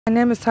My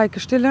name is Heike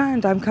Stiller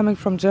and I'm coming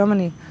from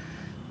Germany.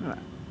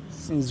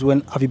 Since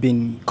when have you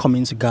been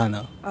coming to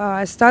Ghana?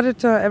 I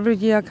started every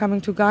year coming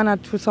to Ghana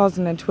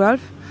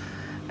 2012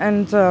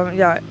 and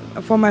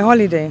for my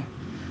holiday.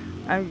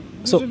 I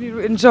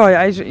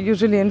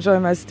usually enjoy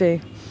my stay.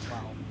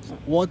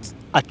 What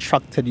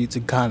attracted you to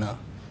Ghana?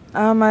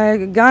 My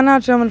Ghana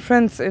German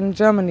friends in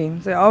Germany,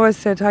 they always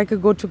said,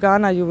 Heike, go to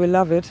Ghana, you will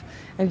love it.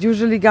 And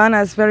usually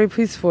Ghana is very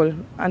peaceful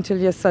until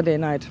yesterday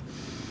night.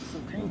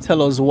 Can you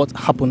tell us what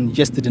happened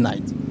yesterday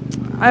night?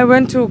 I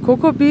went to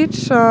Coco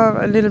beach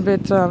a little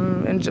bit,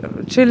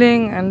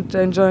 chilling and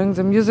enjoying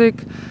the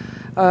music,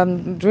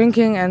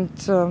 drinking, and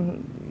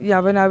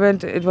when I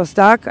went, it was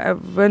dark. I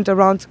went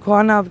around the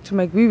corner to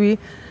make wee-wee.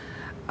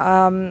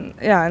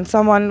 And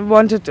someone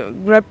wanted to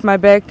grab my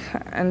bag,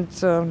 and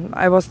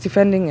I was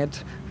defending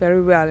it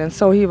very well. And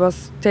so he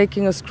was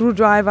taking a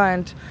screwdriver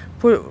and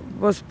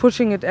was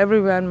pushing it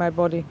everywhere in my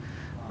body,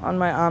 on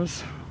my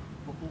arms.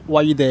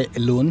 Were you there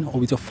alone or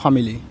with your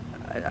family?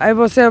 I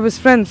was there with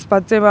friends,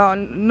 but they were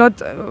not.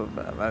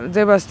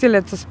 They were still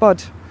at the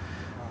spot.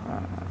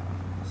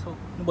 So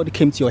nobody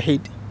came to your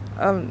aid?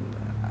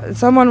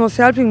 Someone was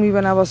helping me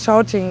when I was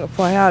shouting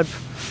for help.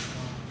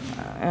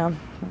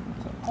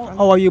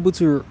 How are you able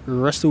to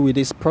wrestle with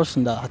this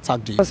person that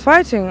attacked you? I was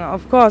fighting,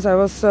 of course. I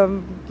was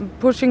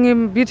pushing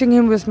him, beating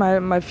him with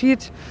my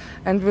feet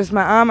and with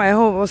my arm. I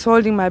was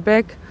holding my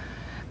back.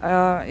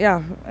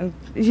 And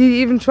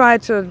he even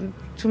tried to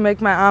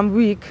make my arm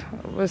weak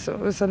with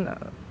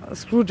a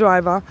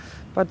screwdriver.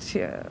 But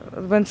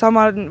when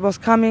someone was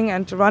coming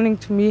and running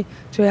to me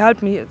to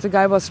help me, the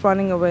guy was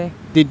running away.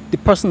 Did the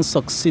person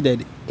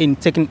succeeded in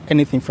taking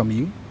anything from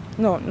you?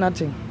 No,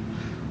 nothing.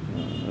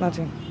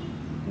 Nothing.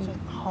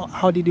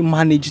 How did you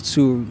manage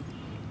to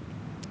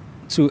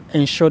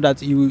ensure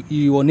that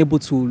you were unable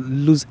to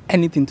lose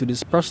anything to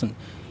this person?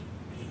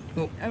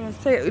 I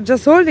must say,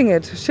 just holding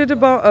it.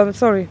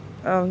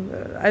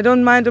 I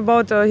don't mind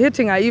about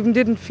hitting. I even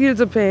didn't feel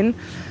the pain.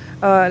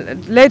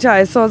 Later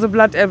I saw the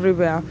blood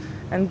everywhere.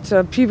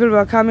 And people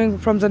were coming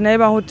from the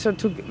neighborhood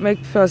to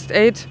make first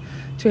aid,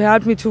 to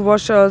help me to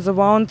wash the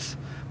wounds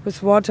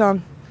with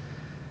water.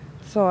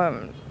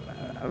 So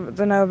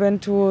then I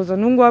went to the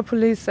Nungwa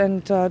police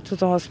and to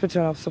the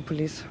hospital of the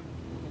police.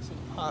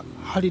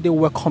 How did they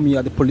welcome you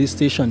at the police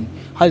station?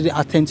 How did they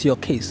attend to your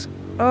case?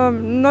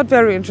 Not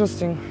very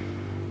interesting.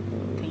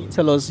 Can you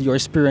tell us your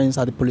experience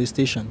at the police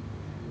station?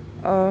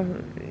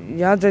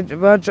 They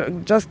were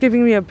just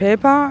giving me a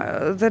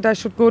paper that I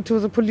should go to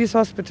the police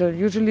hospital.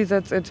 Usually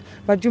that's it.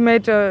 But you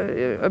made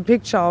a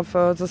picture of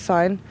the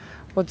sign,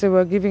 what they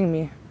were giving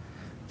me.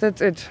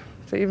 That's it.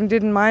 They even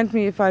didn't mind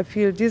me if I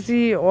feel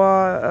dizzy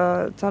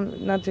or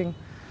nothing.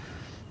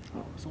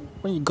 So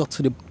when you got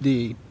to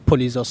the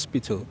police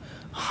hospital,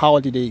 how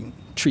did they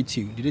treat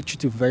you? Did they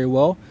treat you very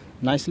well,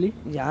 nicely?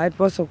 Yeah, it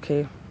was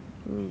okay.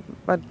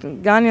 But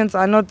Ghanaians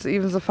are not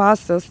even the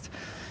fastest.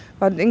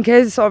 But in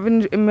case of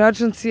an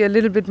emergency, a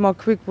little bit more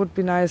quick would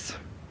be nice.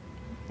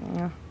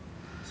 Yeah.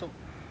 So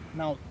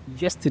now,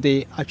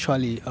 yesterday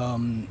actually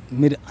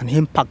made an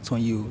impact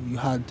on you. You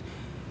had,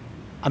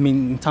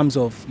 in terms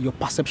of your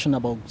perception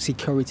about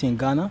security in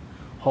Ghana,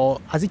 or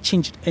has it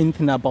changed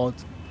anything about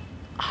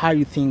how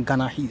you think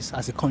Ghana is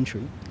as a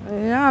country?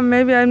 Yeah,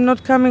 maybe I'm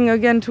not coming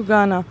again to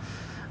Ghana.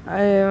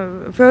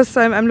 First,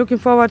 I'm looking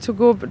forward to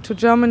go to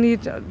Germany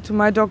to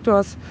my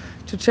doctors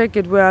to check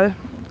it well,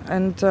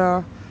 and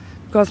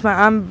because my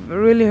arm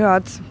really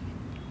hurts,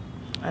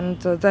 and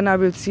then I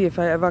will see if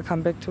I ever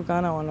come back to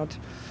Ghana or not.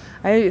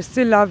 I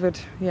still love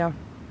it, yeah,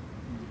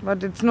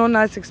 but it's no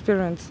nice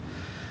experience.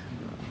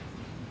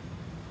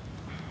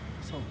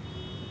 So,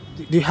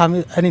 do you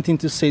have anything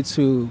to say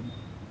to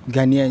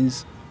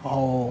Ghanaians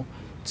or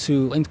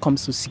when it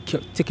comes to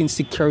taking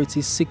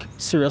security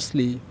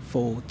seriously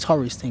for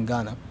tourists in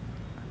Ghana?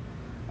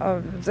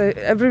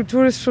 Every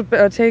tourist should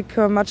take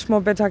much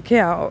more better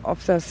care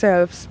of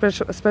themselves,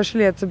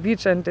 especially at the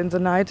beach and in the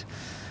night.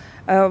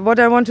 What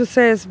I want to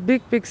say is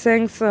big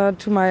thanks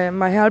to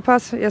my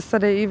helpers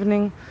yesterday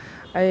evening.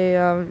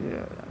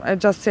 I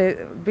just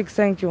say big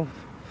thank you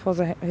for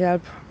the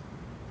help.